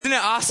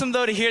Isn't it awesome,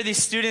 though, to hear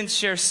these students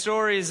share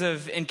stories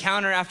of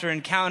encounter after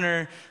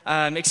encounter,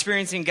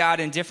 experiencing God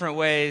in different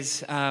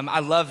ways?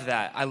 I love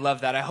that.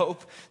 I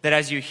hope that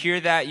as you hear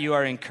that, you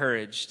are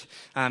encouraged.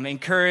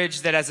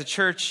 Encouraged that as a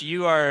church,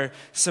 you are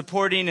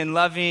supporting and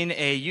loving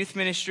a youth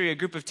ministry, a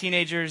group of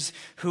teenagers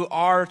who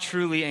are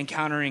truly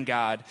encountering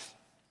God,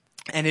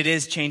 and it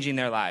is changing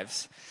their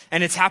lives.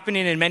 And it's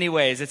happening in many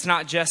ways. It's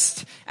not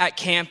just at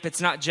camp.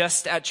 It's not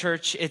just at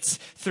church. It's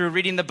through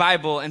reading the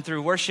Bible and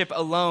through worship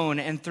alone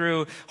and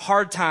through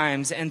hard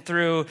times and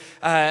through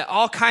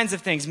all kinds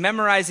of things,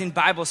 memorizing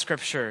Bible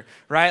scripture,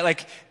 right?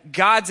 Like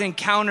God's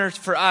encounter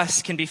for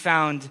us can be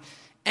found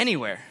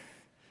anywhere.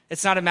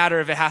 It's not a matter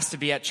of it has to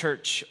be at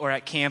church or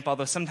at camp,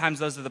 although sometimes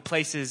those are the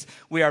places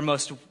we are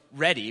most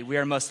ready, we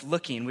are most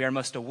looking, we are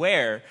most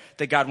aware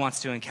that God wants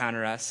to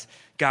encounter us.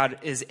 God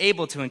is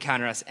able to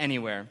encounter us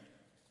anywhere.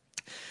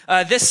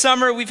 This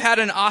summer, we've had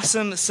an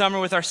awesome summer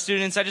with our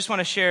students. I just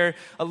want to share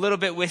a little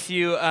bit with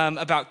you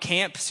about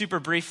camp super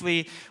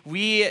briefly.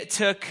 We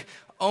took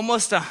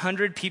almost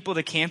 100 people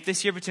to camp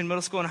this year between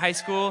middle school and high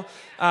school.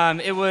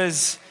 It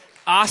was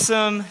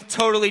awesome,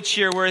 totally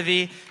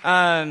cheerworthy.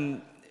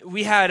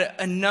 We had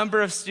a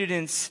number of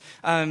students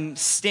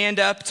stand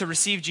up to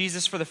receive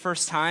Jesus for the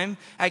first time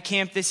at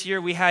camp this year.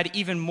 We had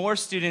even more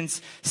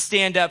students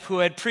stand up who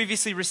had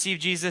previously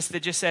received Jesus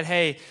that just said,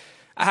 hey,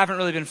 I haven't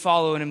really been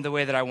following him the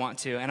way that I want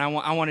to, and I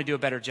want to do a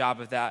better job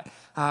of that.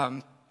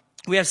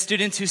 We have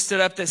students who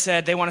stood up that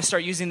said they want to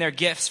start using their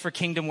gifts for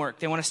kingdom work.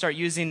 They want to start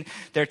using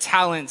their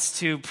talents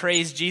to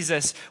praise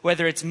Jesus,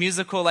 whether it's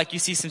musical, like you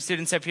see some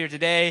students up here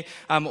today,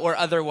 or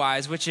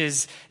otherwise, which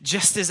is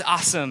just as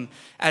awesome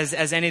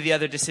as any of the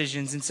other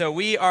decisions. And so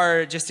we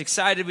are just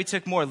excited. We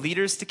took more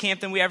leaders to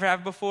camp than we ever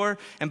have before.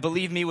 And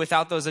believe me,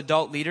 without those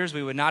adult leaders,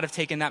 we would not have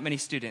taken that many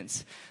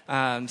students.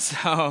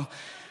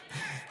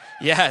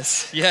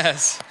 Yes.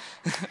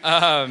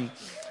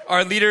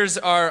 Our leaders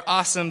are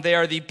awesome. They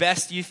are the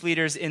best youth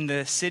leaders in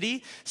the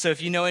city. So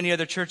if you know any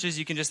other churches,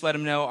 you can just let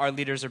them know our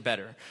leaders are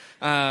better.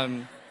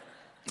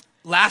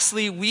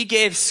 Lastly, we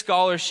gave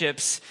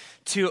scholarships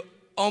to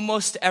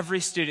almost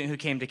every student who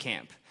came to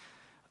camp.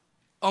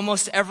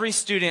 Almost every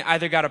student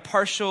either got a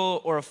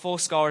partial or a full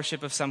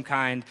scholarship of some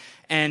kind.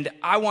 And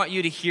I want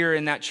you to hear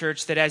in that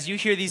church that as you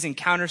hear these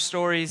encounter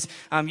stories,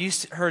 you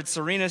heard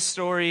Serena's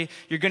story,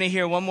 you're going to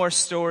hear one more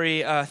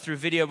story through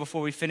video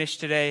before we finish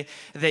today,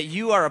 that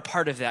you are a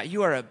part of that.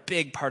 You are a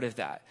big part of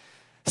that.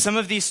 Some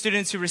of these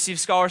students who receive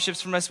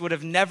scholarships from us would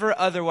have never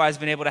otherwise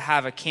been able to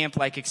have a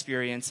camp-like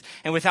experience.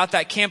 And without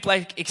that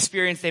camp-like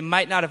experience, they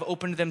might not have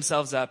opened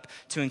themselves up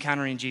to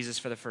encountering Jesus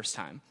for the first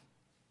time.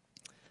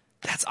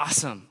 That's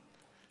awesome.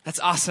 That's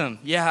awesome.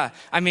 Yeah.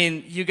 I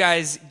mean, you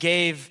guys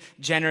gave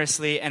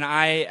generously, and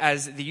I,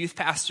 as the youth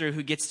pastor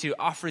who gets to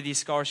offer these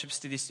scholarships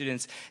to these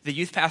students, the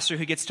youth pastor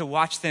who gets to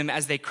watch them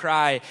as they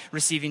cry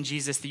receiving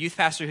Jesus, the youth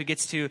pastor who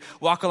gets to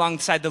walk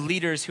alongside the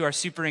leaders who are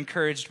super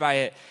encouraged by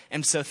it,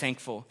 am so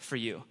thankful for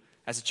you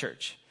as a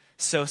church.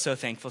 So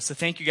thankful. So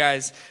thank you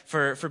guys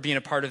for being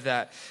a part of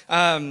that.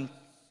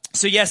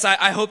 So yes,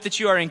 I hope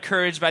that you are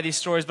encouraged by these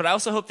stories, but I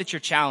also hope that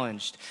you're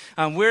challenged.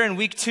 We're in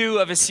week 2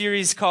 of a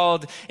series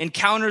called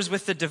Encounters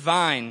with the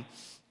Divine.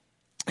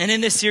 And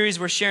in this series,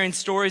 we're sharing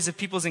stories of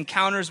people's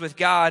encounters with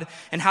God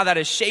and how that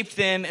has shaped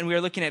them. And we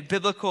are looking at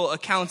biblical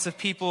accounts of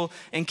people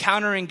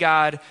encountering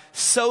God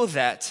so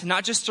that,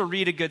 not just to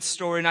read a good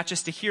story, not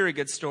just to hear a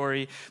good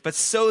story, but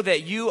so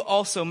that you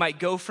also might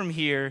go from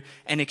here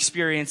and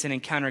experience and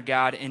encounter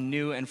God in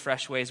new and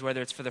fresh ways,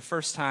 whether it's for the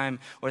first time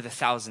or the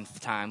 1,000th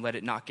time. Let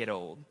it not get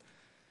old.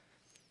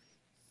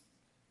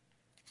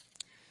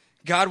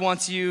 God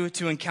wants you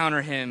to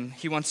encounter him.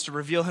 He wants to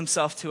reveal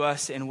himself to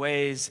us in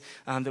ways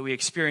that we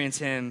experience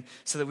him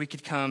so that we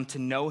could come to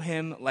know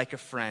him like a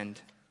friend.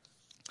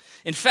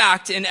 In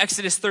fact, in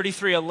Exodus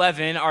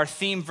 33:11, our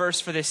theme verse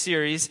for this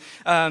series,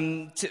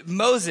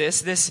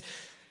 Moses, this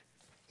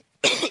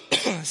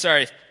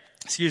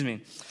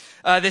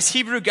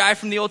Hebrew guy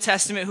from the Old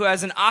Testament who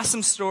has an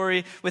awesome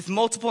story with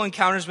multiple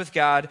encounters with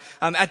God.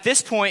 At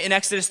this point in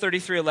Exodus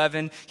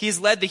 33:11, he's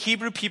led the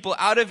Hebrew people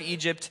out of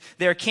Egypt.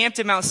 They are camped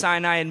at Mount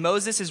Sinai, and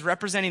Moses is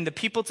representing the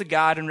people to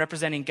God and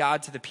representing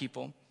God to the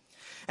people.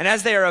 And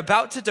as they are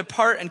about to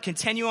depart and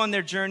continue on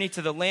their journey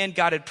to the land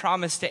God had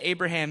promised to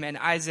Abraham and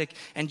Isaac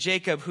and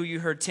Jacob, who you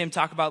heard Tim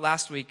talk about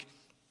last week,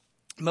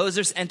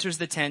 Moses enters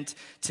the tent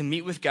to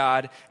meet with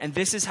God, and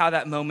this is how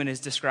that moment is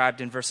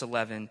described in verse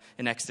 11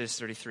 in Exodus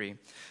 33.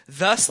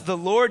 Thus the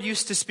Lord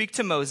used to speak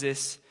to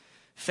Moses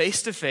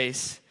face to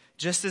face,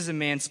 just as a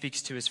man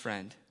speaks to his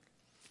friend.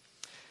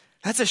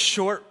 That's a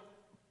short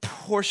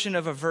portion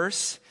of a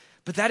verse,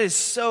 but that is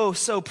so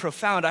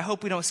profound. I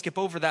hope we don't skip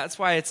over that. That's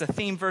why it's a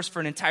theme verse for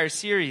an entire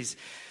series.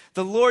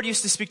 The Lord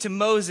used to speak to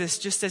Moses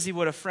just as he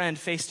would a friend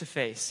face to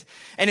face.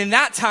 And in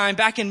that time,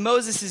 back in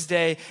Moses'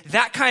 day,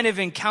 that kind of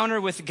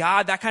encounter with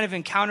God, that kind of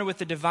encounter with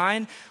the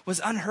divine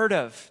was unheard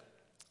of.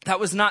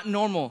 That was not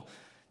normal.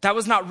 That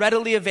was not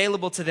readily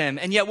available to them.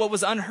 And yet what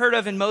was unheard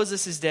of in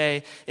Moses'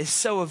 day is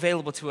so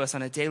available to us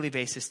on a daily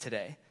basis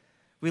today.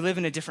 We live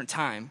in a different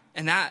time,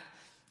 and that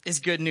is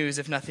good news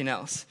if nothing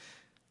else.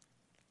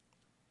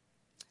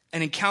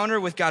 An encounter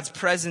with God's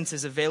presence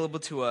is available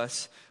to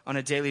us on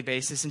a daily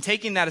basis. And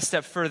taking that a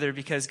step further,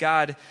 because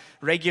God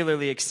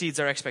regularly exceeds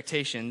our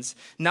expectations,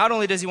 not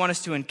only does he want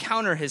us to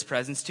encounter his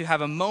presence, to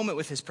have a moment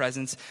with his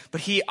presence,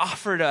 but he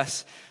offered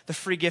us the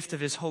free gift of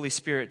his Holy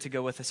Spirit to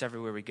go with us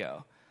everywhere we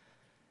go.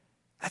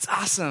 That's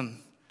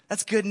awesome.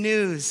 That's good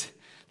news.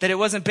 That it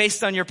wasn't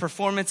based on your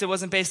performance. It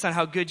wasn't based on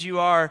how good you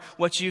are,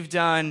 what you've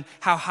done,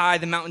 how high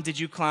the mountain did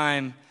you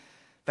climb.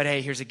 But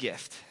hey, here's a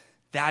gift.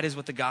 That is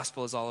what the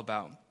gospel is all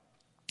about.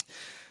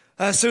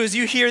 So as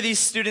you hear these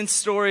students'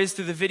 stories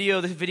through the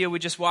video we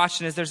just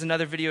watched, and as there's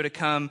another video to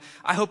come,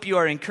 I hope you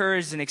are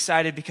encouraged and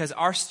excited because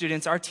our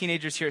students, our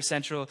teenagers here at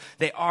Central,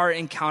 they are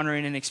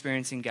encountering and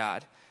experiencing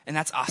God. And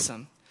that's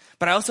awesome.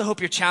 But I also hope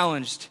you're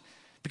challenged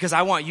because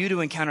I want you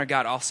to encounter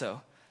God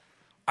also.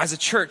 As a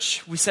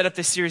church, we set up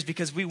this series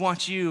because we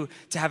want you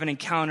to have an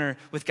encounter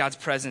with God's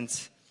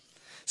presence.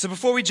 So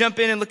before we jump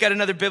in and look at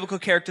another biblical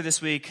character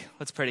this week,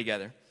 let's pray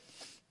together.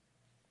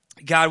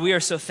 God, we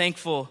are so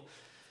thankful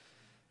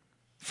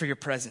for your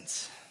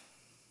presence.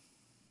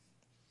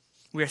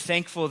 We are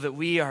thankful that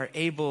we are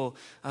able,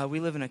 we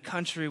live in a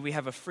country, we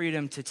have a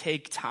freedom to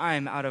take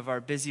time out of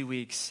our busy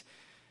weeks,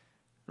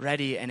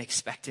 ready and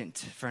expectant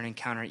for an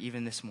encounter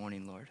even this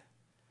morning, Lord.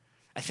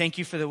 I thank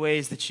you for the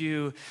ways that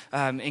you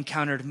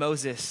encountered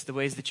Moses, the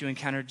ways that you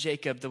encountered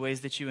Jacob, the ways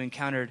that you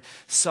encountered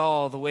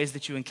Saul, the ways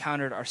that you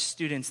encountered our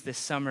students this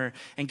summer.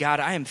 And God,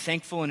 I am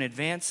thankful in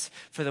advance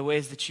for the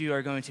ways that you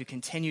are going to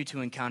continue to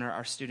encounter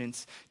our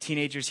students,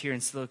 teenagers here in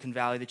Silicon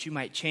Valley, that you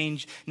might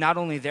change not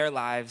only their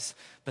lives,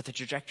 but the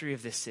trajectory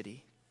of this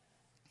city.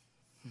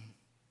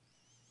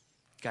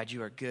 God,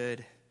 you are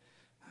good.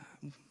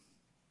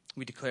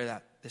 We declare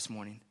that this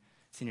morning.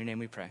 It's in your name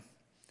we pray.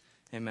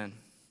 Amen.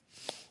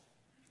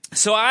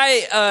 So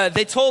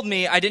they told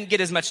me I didn't get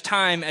as much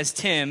time as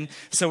Tim,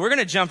 so we're going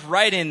to jump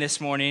right in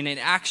this morning in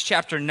Acts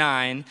chapter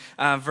 9,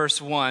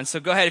 verse 1. So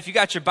go ahead, if you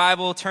got your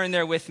Bible, turn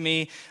there with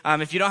me.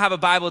 If you don't have a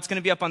Bible, it's going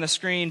to be up on the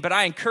screen, but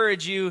I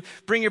encourage you,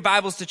 bring your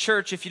Bibles to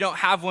church. If you don't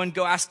have one,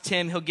 go ask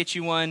Tim, he'll get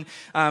you one.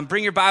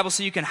 Bring your Bible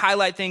so you can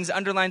highlight things,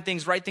 underline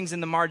things, write things in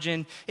the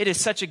margin. It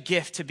is such a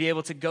gift to be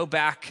able to go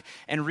back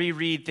and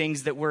reread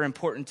things that were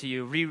important to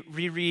you,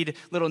 reread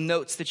little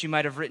notes that you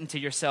might have written to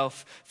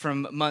yourself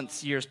from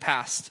months, years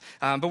past.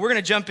 But we're going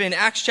to jump in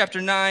Acts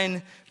chapter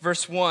 9,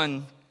 verse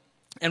 1,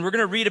 and we're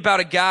going to read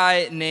about a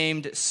guy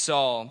named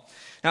Saul.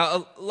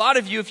 Now, a lot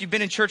of you, if you've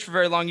been in church for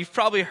very long, you've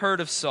probably heard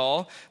of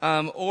Saul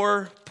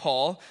or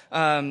Paul.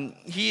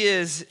 He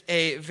is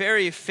a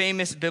very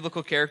famous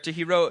biblical character.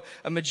 He wrote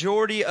a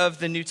majority of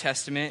the New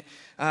Testament,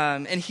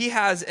 and he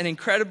has an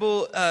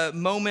incredible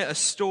moment, a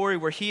story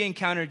where he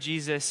encountered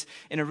Jesus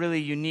in a really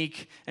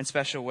unique and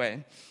special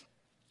way.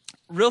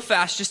 Real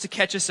fast, just to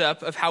catch us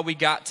up of how we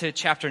got to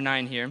chapter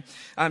 9 here.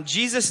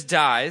 Jesus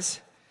dies.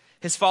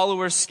 His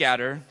followers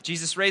scatter.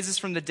 Jesus raises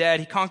from the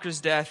dead. He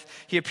conquers death.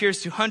 He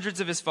appears to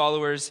hundreds of his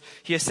followers.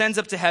 He ascends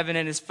up to heaven,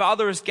 and his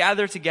followers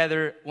gather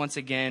together once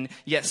again,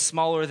 yet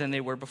smaller than they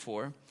were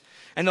before.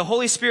 And the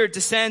Holy Spirit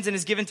descends and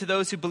is given to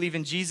those who believe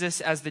in Jesus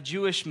as the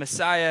Jewish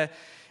Messiah.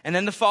 And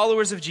then the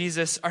followers of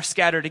Jesus are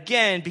scattered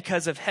again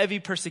because of heavy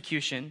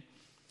persecution.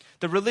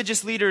 The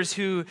religious leaders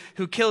who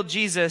killed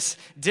Jesus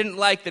didn't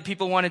like that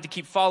people wanted to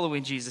keep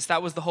following Jesus.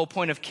 That was the whole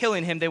point of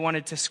killing him. They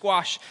wanted to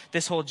squash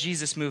this whole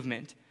Jesus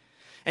movement.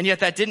 And yet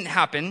that didn't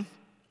happen.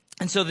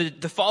 And so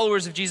the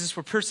followers of Jesus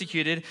were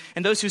persecuted,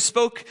 and those who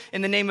spoke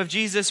in the name of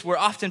Jesus were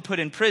often put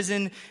in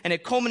prison, and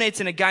it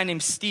culminates in a guy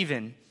named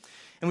Stephen.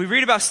 And we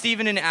read about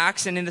Stephen in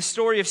Acts, and in the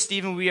story of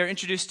Stephen, we are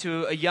introduced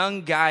to a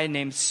young guy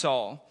named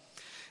Saul.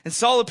 And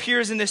Saul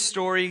appears in this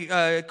story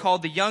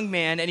called The Young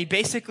Man, and he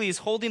basically is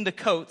holding the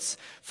coats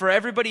for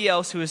everybody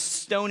else who is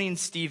stoning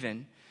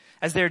Stephen.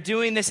 As they're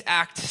doing this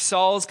act,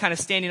 Saul's kind of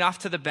standing off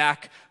to the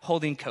back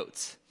holding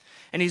coats.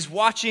 And he's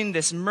watching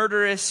this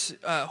murderous,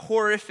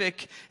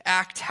 horrific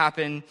act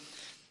happen.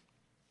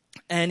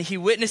 And he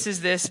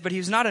witnesses this, but he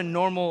was not a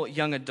normal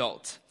young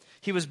adult.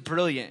 He was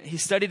brilliant. He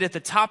studied at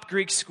the top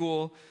Greek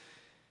school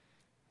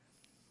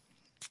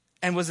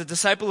and was a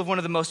disciple of one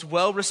of the most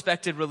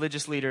well-respected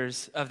religious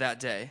leaders of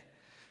that day.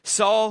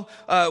 Saul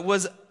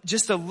was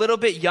just a little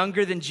bit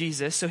younger than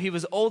Jesus, so he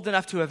was old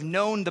enough to have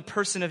known the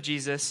person of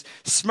Jesus,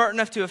 smart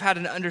enough to have had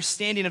an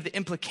understanding of the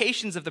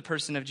implications of the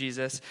person of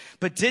Jesus,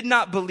 but did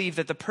not believe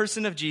that the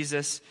person of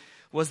Jesus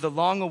was the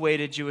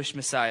long-awaited Jewish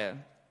Messiah.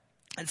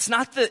 It's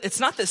not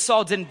that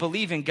Saul didn't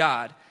believe in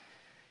God.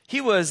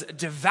 He was a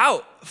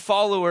devout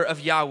follower of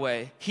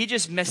Yahweh. He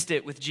just missed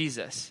it with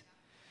Jesus.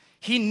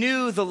 He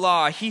knew the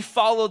law. He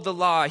followed the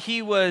law.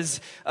 He was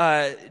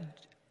a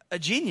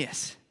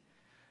genius,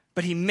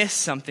 but he missed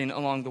something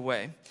along the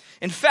way.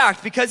 In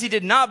fact, because he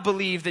did not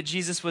believe that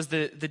Jesus was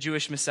the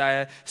Jewish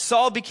Messiah,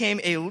 Saul became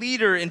a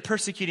leader in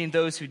persecuting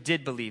those who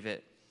did believe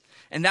it.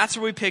 And that's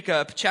where we pick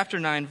up chapter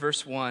 9,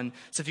 verse 1.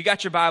 So if you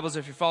got your Bibles,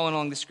 or if you're following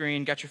along the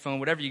screen, got your phone,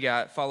 whatever you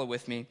got, follow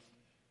with me.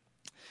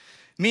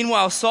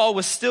 Meanwhile, Saul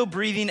was still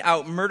breathing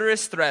out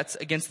murderous threats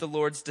against the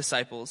Lord's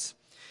disciples.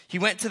 He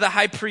went to the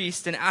high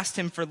priest and asked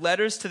him for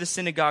letters to the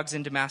synagogues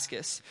in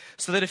Damascus,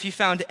 so that if he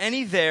found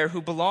any there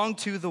who belonged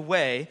to the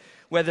way,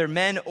 whether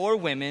men or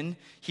women,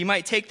 he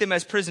might take them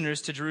as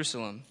prisoners to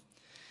Jerusalem.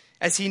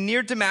 As he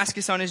neared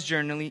Damascus on his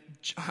journey,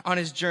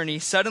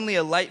 suddenly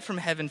a light from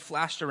heaven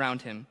flashed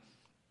around him.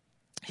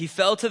 He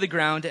fell to the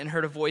ground and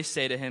heard a voice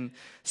say to him,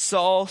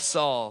 "Saul,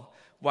 Saul,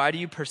 why do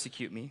you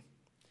persecute me?"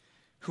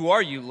 "Who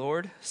are you,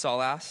 Lord?"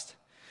 Saul asked.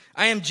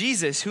 "I am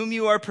Jesus, whom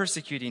you are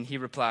persecuting," he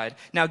replied.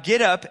 "Now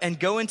get up and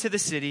go into the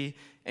city,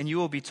 and you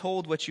will be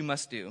told what you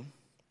must do."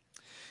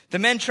 The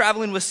men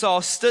traveling with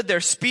Saul stood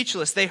there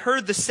speechless. They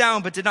heard the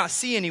sound but did not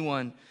see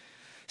anyone.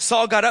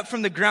 Saul got up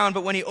from the ground,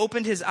 but when he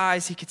opened his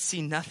eyes, he could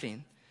see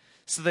nothing.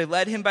 So they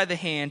led him by the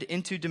hand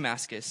into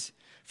Damascus.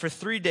 For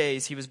 3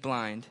 days he was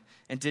blind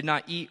and did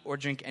not eat or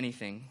drink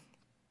anything.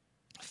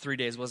 3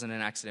 days wasn't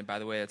an accident, by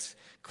the way. It's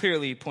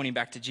clearly pointing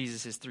back to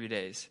Jesus' 3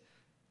 days.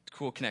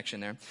 Cool connection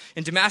there.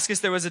 In Damascus,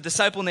 there was a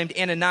disciple named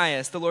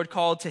Ananias. The Lord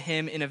called to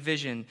him in a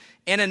vision.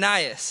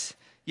 "Ananias."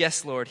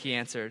 "Yes, Lord," he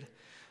answered.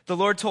 The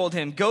Lord told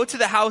him, "Go to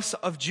the house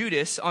of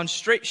Judas on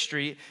Straight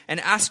Street and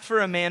ask for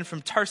a man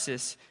from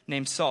Tarsus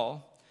named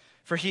Saul.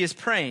 For he is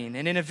praying,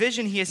 and in a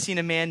vision he has seen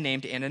a man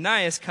named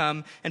Ananias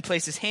come and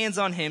place his hands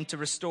on him to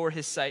restore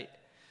his sight."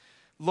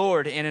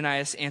 "Lord,"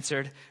 Ananias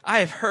answered, "I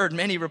have heard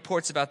many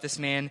reports about this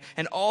man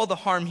and all the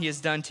harm he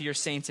has done to your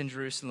saints in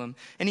Jerusalem.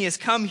 And he has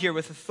come here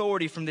with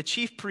authority from the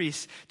chief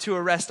priests to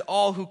arrest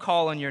all who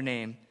call on your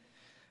name."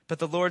 But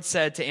the Lord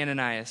said to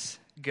Ananias,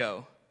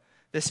 "Go.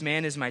 This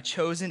man is my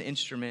chosen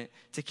instrument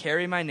to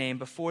carry my name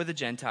before the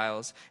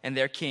Gentiles and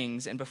their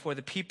kings and before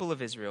the people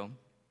of Israel.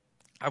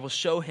 I will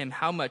show him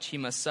how much he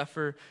must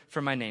suffer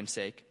for my name's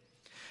sake."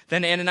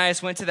 Then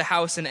Ananias went to the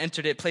house and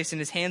entered it. Placing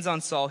his hands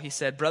on Saul, he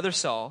said, "Brother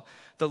Saul,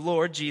 the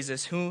Lord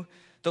Jesus, who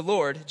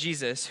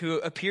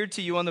appeared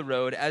to you on the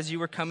road as you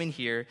were coming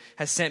here,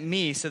 has sent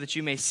me so that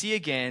you may see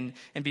again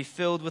and be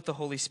filled with the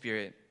Holy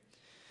Spirit."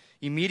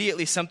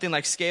 Immediately something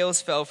like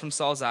scales fell from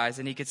Saul's eyes,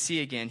 and he could see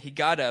again. He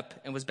got up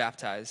and was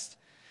baptized.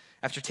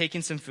 After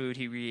taking some food,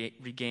 he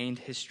regained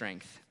his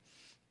strength.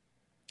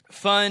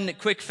 Fun,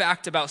 quick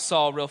fact about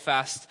Saul real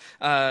fast.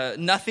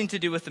 Nothing to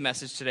do with the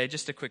message today,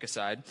 just a quick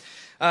aside.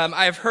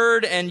 I've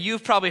heard, and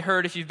you've probably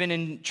heard if you've been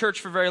in church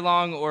for very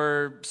long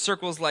or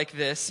circles like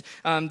this,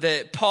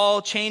 that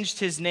Paul changed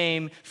his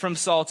name from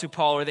Saul to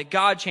Paul, or that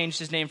God changed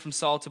his name from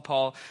Saul to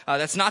Paul.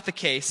 That's not the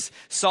case.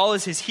 Saul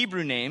is his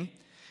Hebrew name,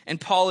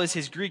 and Paul is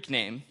his Greek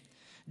name.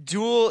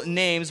 Dual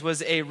names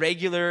was a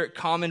regular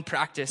common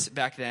practice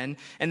back then.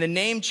 And the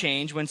name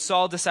change, when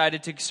Saul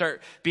decided to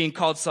start being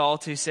called Saul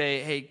to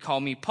say, "Hey, call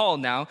me Paul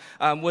now,"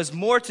 was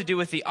more to do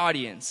with the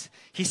audience.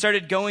 He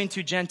started going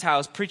to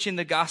Gentiles, preaching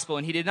the gospel,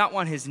 and he did not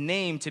want his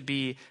name to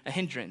be a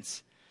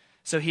hindrance.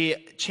 So he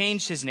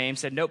changed his name,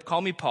 said, "Nope,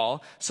 call me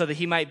Paul," so that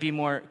he might be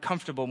more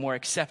comfortable, more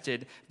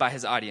accepted by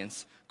his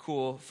audience.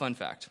 Cool, fun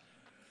fact.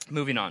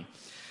 Moving on.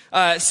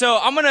 So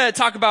I'm going to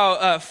talk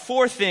about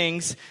 4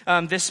 things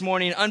this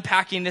morning,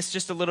 unpacking this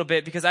just a little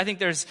bit, because I think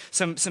there's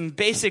some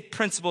basic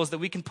principles that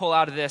we can pull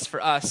out of this for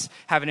us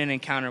having an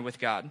encounter with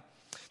God.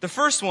 The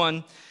first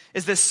one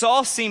is that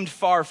Saul seemed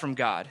far from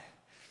God.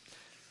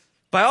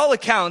 By all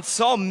accounts,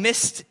 Saul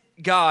missed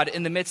God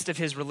in the midst of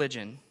his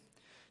religion.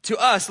 To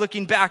us,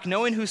 looking back,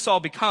 knowing who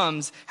Saul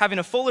becomes, having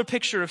a fuller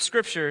picture of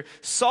Scripture,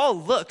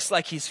 Saul looks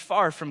like he's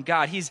far from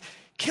God. He's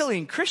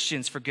killing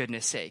Christians, for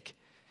goodness sake.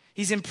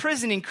 He's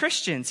imprisoning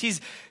Christians.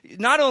 He's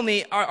not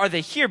only are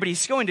they here, but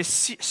he's going to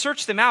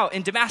search them out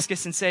in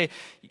Damascus and say,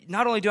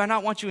 "Not only do I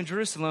not want you in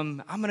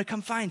Jerusalem, I'm going to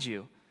come find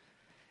you."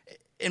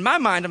 In my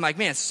mind, I'm like,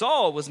 man,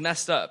 Saul was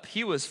messed up.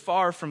 He was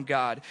far from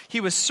God. He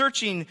was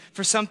searching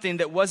for something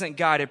that wasn't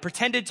God. It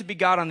pretended to be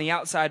God on the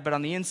outside, but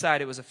on the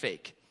inside, it was a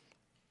fake.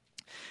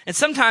 And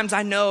sometimes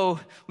I know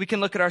we can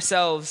look at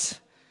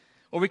ourselves,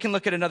 or we can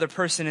look at another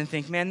person and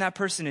think, man, that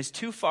person is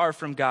too far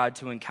from God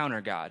to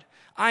encounter God.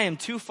 I am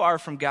too far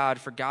from God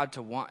for God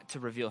to want to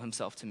reveal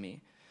himself to me.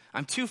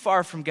 I'm too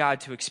far from God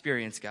to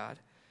experience God.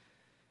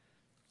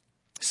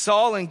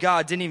 Saul and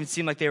God didn't even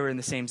seem like they were in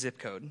the same zip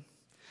code.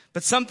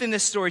 But something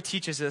this story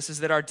teaches us is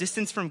that our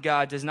distance from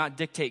God does not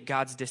dictate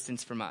God's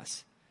distance from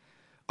us.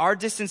 Our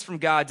distance from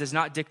God does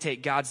not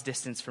dictate God's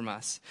distance from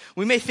us.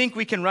 We may think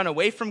we can run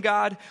away from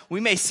God. We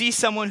may see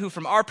someone who,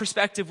 from our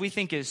perspective, we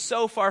think is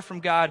so far from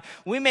God.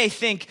 We may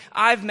think,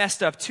 I've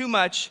messed up too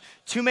much,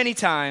 too many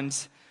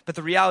times. But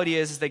the reality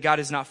is that God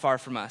is not far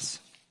from us.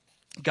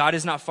 God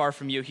is not far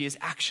from you. He is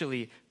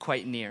actually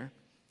quite near.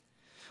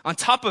 On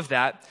top of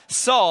that,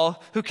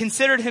 Saul, who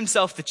considered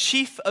himself the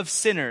chief of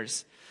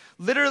sinners,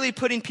 literally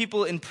putting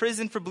people in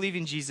prison for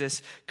believing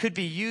Jesus, could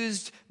be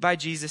used by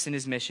Jesus in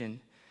his mission.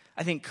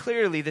 I think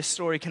clearly this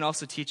story can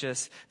also teach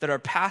us that our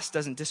past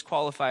doesn't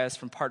disqualify us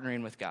from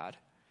partnering with God.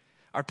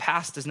 Our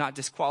past does not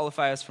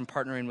disqualify us from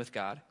partnering with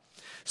God.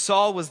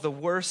 Saul was the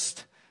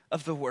worst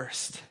of the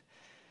worst.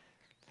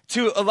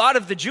 To a lot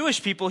of the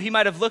Jewish people, he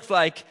might have looked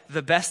like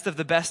the best of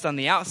the best on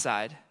the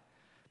outside.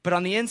 But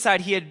on the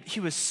inside, he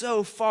was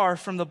so far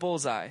from the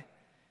bullseye.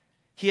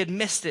 He had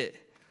missed it.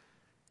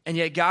 And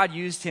yet God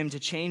used him to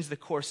change the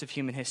course of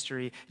human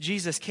history.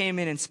 Jesus came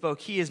in and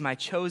spoke, "He is my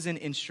chosen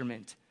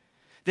instrument."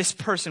 This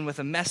person with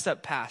a messed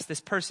up past, this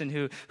person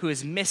who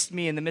has missed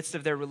me in the midst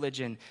of their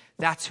religion,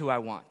 that's who I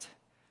want.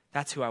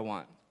 That's who I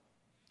want.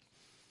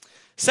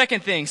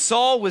 Second thing,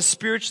 Saul was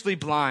spiritually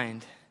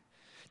blind.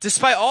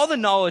 Despite all the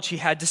knowledge he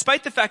had,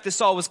 despite the fact that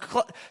Saul was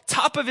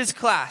top of his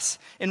class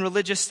in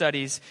religious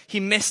studies, he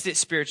missed it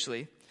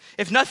spiritually.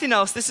 If nothing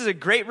else, this is a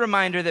great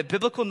reminder that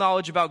biblical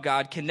knowledge about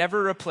God can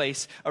never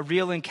replace a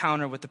real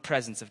encounter with the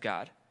presence of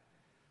God.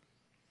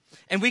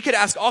 And we could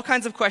ask all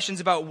kinds of questions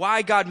about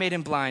why God made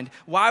him blind.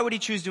 Why would he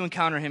choose to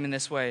encounter him in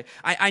this way?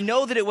 I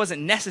know that it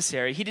wasn't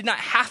necessary. He did not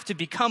have to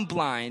become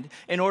blind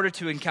in order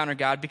to encounter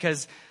God,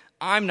 because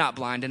I'm not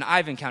blind and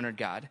I've encountered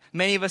God.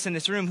 Many of us in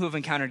this room who have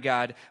encountered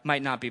God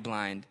might not be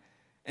blind.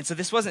 And so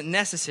this wasn't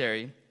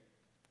necessary.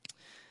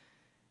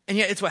 And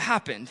yet it's what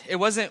happened. It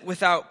wasn't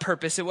without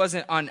purpose. It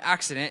wasn't on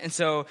accident. And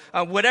so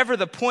whatever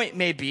the point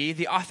may be,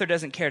 the author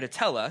doesn't care to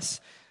tell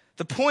us.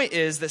 The point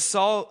is that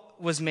Saul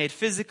was made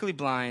physically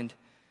blind,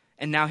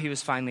 and now he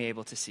was finally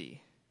able to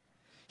see.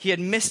 He had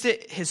missed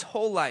it his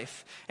whole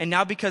life. And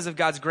now because of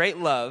God's great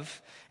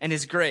love and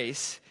his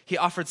grace, he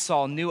offered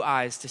Saul new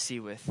eyes to see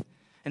with.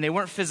 And they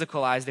weren't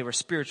physical eyes, they were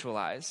spiritual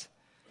eyes.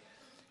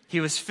 He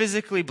was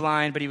physically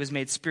blind, but he was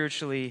made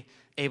spiritually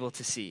able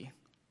to see.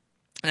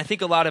 And I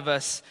think a lot of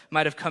us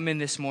might have come in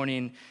this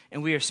morning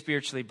and we are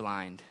spiritually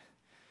blind.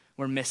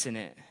 We're missing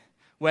it.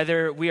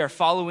 Whether we are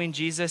following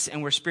Jesus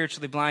and we're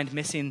spiritually blind,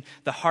 missing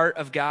the heart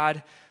of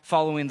God,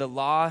 following the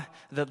law,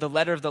 the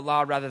letter of the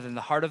law rather than the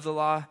heart of the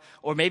law,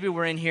 or maybe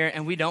we're in here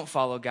and we don't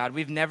follow God.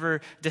 We've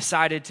never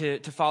decided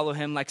to follow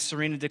him like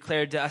Serena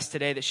declared to us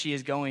today that she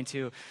is going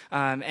to.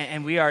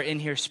 And we are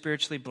in here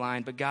spiritually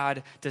blind, but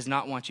God does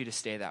not want you to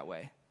stay that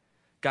way.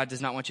 God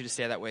does not want you to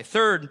stay that way.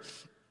 Third,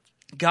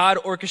 God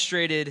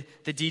orchestrated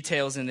the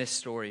details in this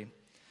story.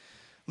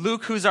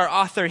 Luke, who's our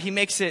author, he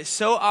makes it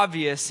so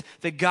obvious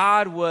that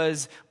God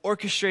was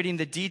orchestrating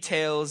the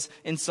details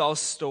in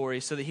Saul's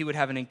story so that he would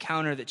have an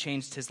encounter that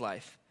changed his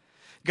life.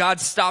 God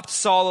stopped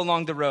Saul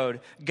along the road.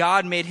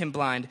 God made him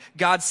blind.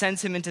 God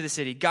sends him into the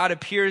city. God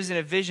appears in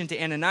a vision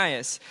to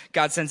Ananias.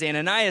 God sends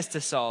Ananias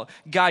to Saul.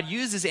 God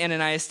uses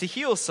Ananias to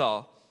heal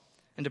Saul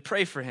and to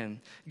pray for him.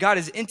 God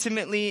is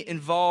intimately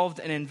involved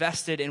and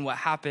invested in what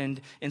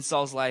happened in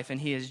Saul's life, and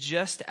he is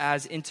just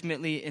as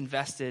intimately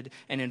invested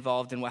and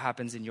involved in what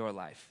happens in your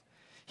life.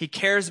 He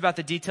cares about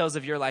the details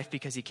of your life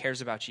because he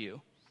cares about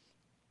you,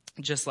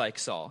 just like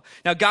Saul.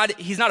 Now, God,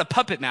 he's not a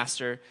puppet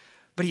master,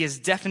 but he is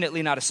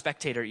definitely not a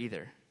spectator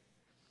either.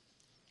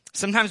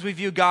 Sometimes we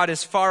view God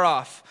as far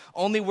off,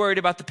 only worried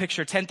about the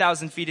picture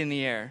 10,000 feet in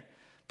the air,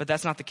 but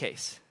that's not the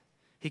case.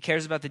 He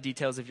cares about the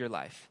details of your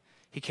life.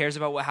 He cares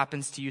about what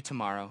happens to you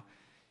tomorrow.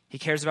 He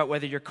cares about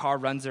whether your car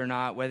runs or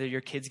not, whether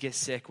your kids get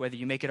sick, whether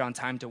you make it on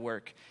time to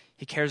work.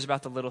 He cares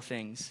about the little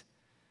things.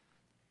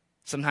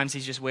 Sometimes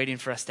he's just waiting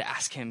for us to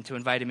ask him, to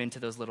invite him into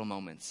those little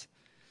moments.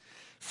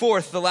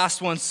 Fourth, the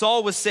last one,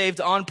 Saul was saved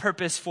on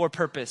purpose for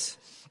purpose.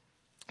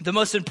 The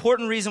most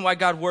important reason why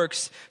God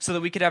works so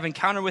that we could have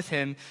encounter with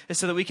him is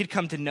so that we could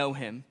come to know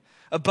him.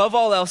 Above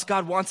all else,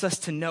 God wants us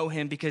to know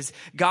him because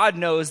God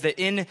knows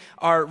that in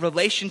our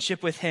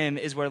relationship with him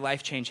is where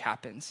life change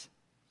happens.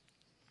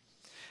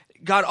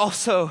 God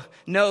also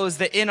knows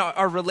that in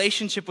our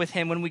relationship with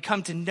him, when we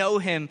come to know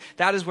him,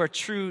 that is where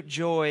true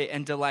joy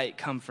and delight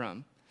come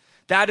from.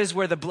 That is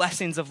where the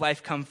blessings of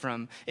life come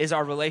from, is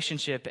our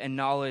relationship and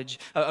knowledge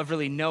of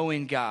really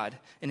knowing God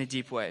in a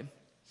deep way.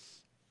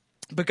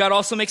 But God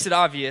also makes it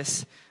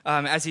obvious,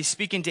 as he's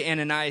speaking to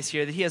Ananias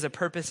here, that he has a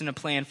purpose and a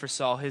plan for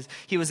Saul.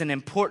 He was an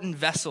important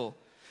vessel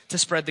to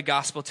spread the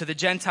gospel to the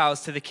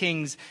Gentiles, to the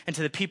kings, and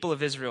to the people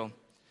of Israel.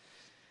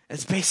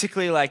 It's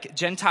basically like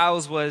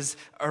Gentiles was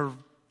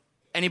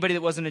anybody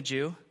that wasn't a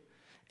Jew,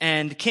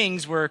 and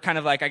kings were kind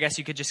of like, I guess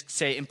you could just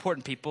say,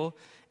 important people.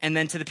 And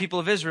then to the people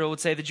of Israel would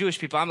say the Jewish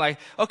people. I'm like,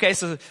 okay,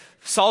 so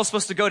Saul's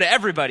supposed to go to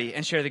everybody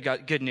and share the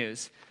good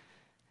news.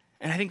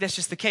 And I think that's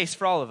just the case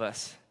for all of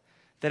us.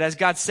 That as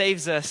God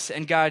saves us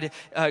and God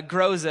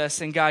grows us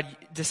and God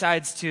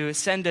decides to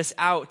send us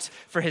out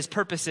for his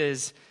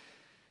purposes,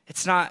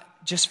 it's not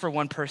just for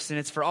one person,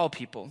 it's for all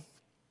people.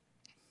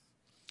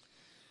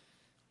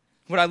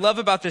 What I love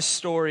about this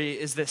story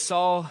is that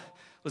Saul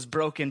was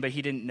broken, but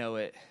he didn't know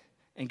it,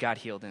 and God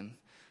healed him.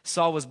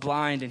 Saul was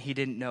blind, and he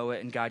didn't know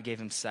it, and God gave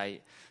him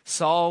sight.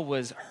 Saul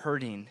was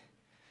hurting,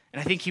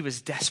 and I think he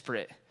was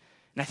desperate.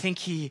 And I think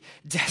he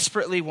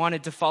desperately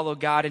wanted to follow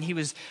God, and he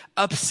was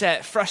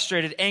upset,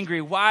 frustrated,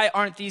 angry. Why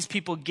aren't these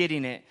people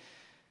getting it?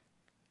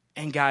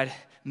 And God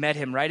met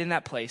him right in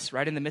that place,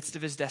 right in the midst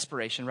of his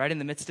desperation, right in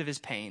the midst of his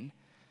pain,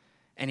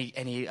 and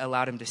he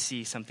allowed him to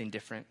see something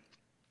different.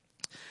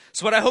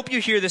 So what I hope you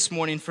hear this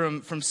morning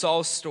from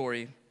Saul's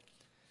story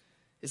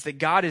is that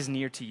God is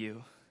near to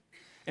you.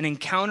 An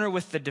encounter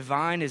with the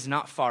divine is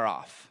not far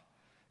off,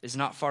 is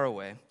not far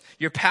away.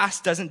 Your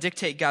past doesn't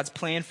dictate God's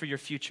plan for your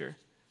future.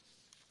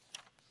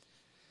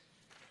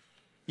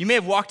 You may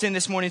have walked in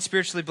this morning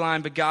spiritually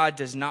blind, but God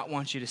does not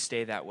want you to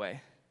stay that way.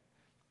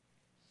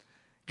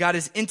 God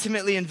is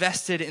intimately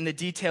invested in the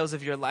details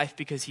of your life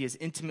because he is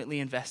intimately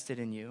invested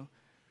in you.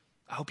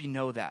 I hope you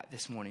know that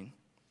this morning.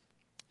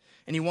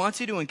 And he wants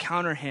you to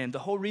encounter him. The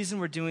whole reason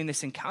we're doing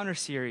this encounter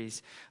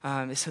series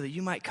is so that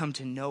you might come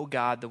to know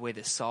God the way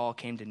that Saul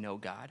came to know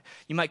God.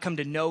 You might come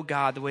to know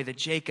God the way that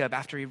Jacob,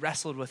 after he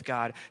wrestled with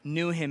God,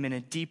 knew him in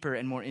a deeper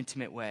and more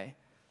intimate way.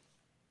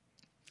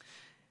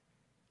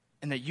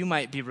 And that you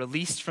might be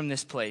released from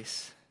this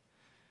place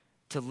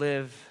to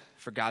live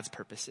for God's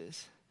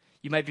purposes.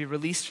 You might be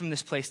released from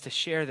this place to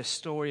share the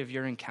story of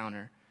your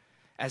encounter.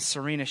 As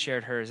Serena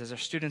shared hers, as our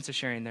students are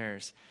sharing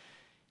theirs.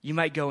 You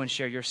might go and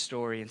share your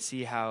story and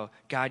see how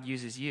God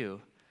uses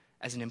you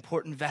as an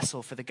important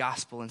vessel for the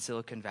gospel in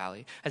Silicon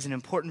Valley, as an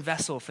important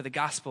vessel for the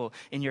gospel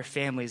in your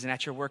families and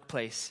at your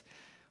workplace,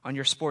 on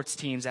your sports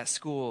teams, at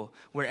school,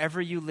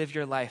 wherever you live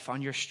your life,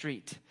 on your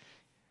street.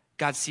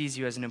 God sees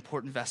you as an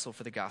important vessel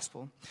for the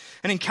gospel.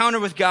 An encounter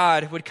with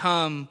God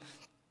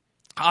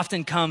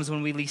often comes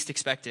when we least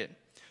expect it.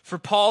 For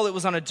Paul, it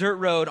was on a dirt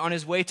road on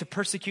his way to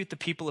persecute the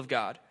people of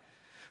God.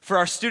 For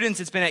our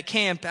students, it's been at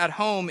camp, at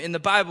home, in the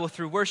Bible,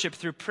 through worship,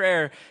 through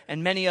prayer,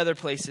 and many other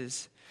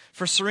places.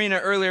 For Serena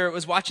earlier, it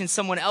was watching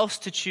someone else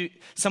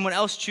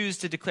choose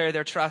to declare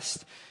their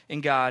trust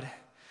in God.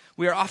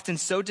 We are often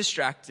so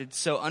distracted,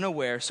 so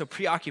unaware, so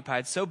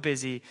preoccupied, so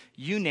busy,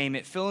 you name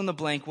it, fill in the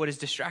blank, what is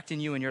distracting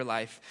you in your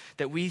life,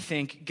 that we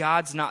think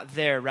God's not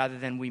there rather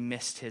than we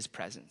missed his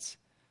presence.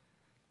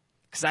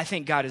 Because I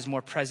think God is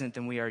more present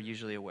than we are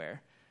usually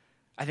aware.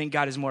 I think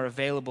God is more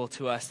available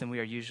to us than we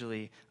are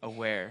usually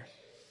aware.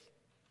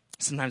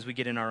 Sometimes we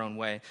get in our own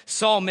way.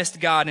 Saul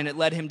missed God and it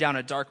led him down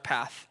a dark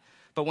path.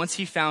 But once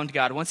he found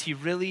God, once he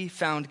really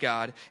found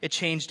God, it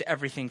changed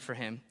everything for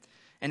him.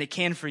 And it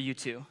can for you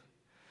too.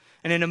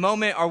 And in a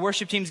moment, our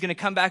worship team is going to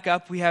come back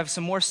up. We have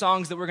some more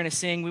songs that we're going to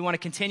sing. We want to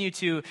continue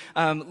to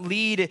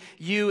lead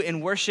you in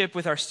worship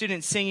with our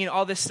students singing,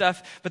 all this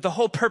stuff. But the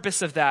whole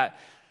purpose of that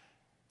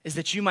is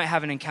that you might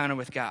have an encounter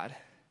with God.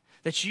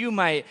 That you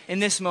might, in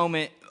this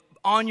moment,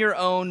 on your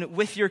own,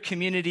 with your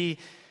community,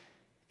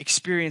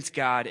 experience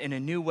God in a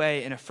new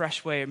way, in a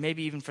fresh way, or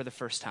maybe even for the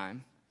first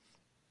time.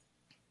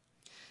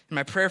 And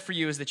my prayer for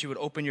you is that you would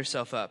open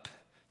yourself up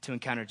to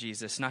encounter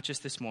Jesus, not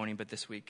just this morning, but this week.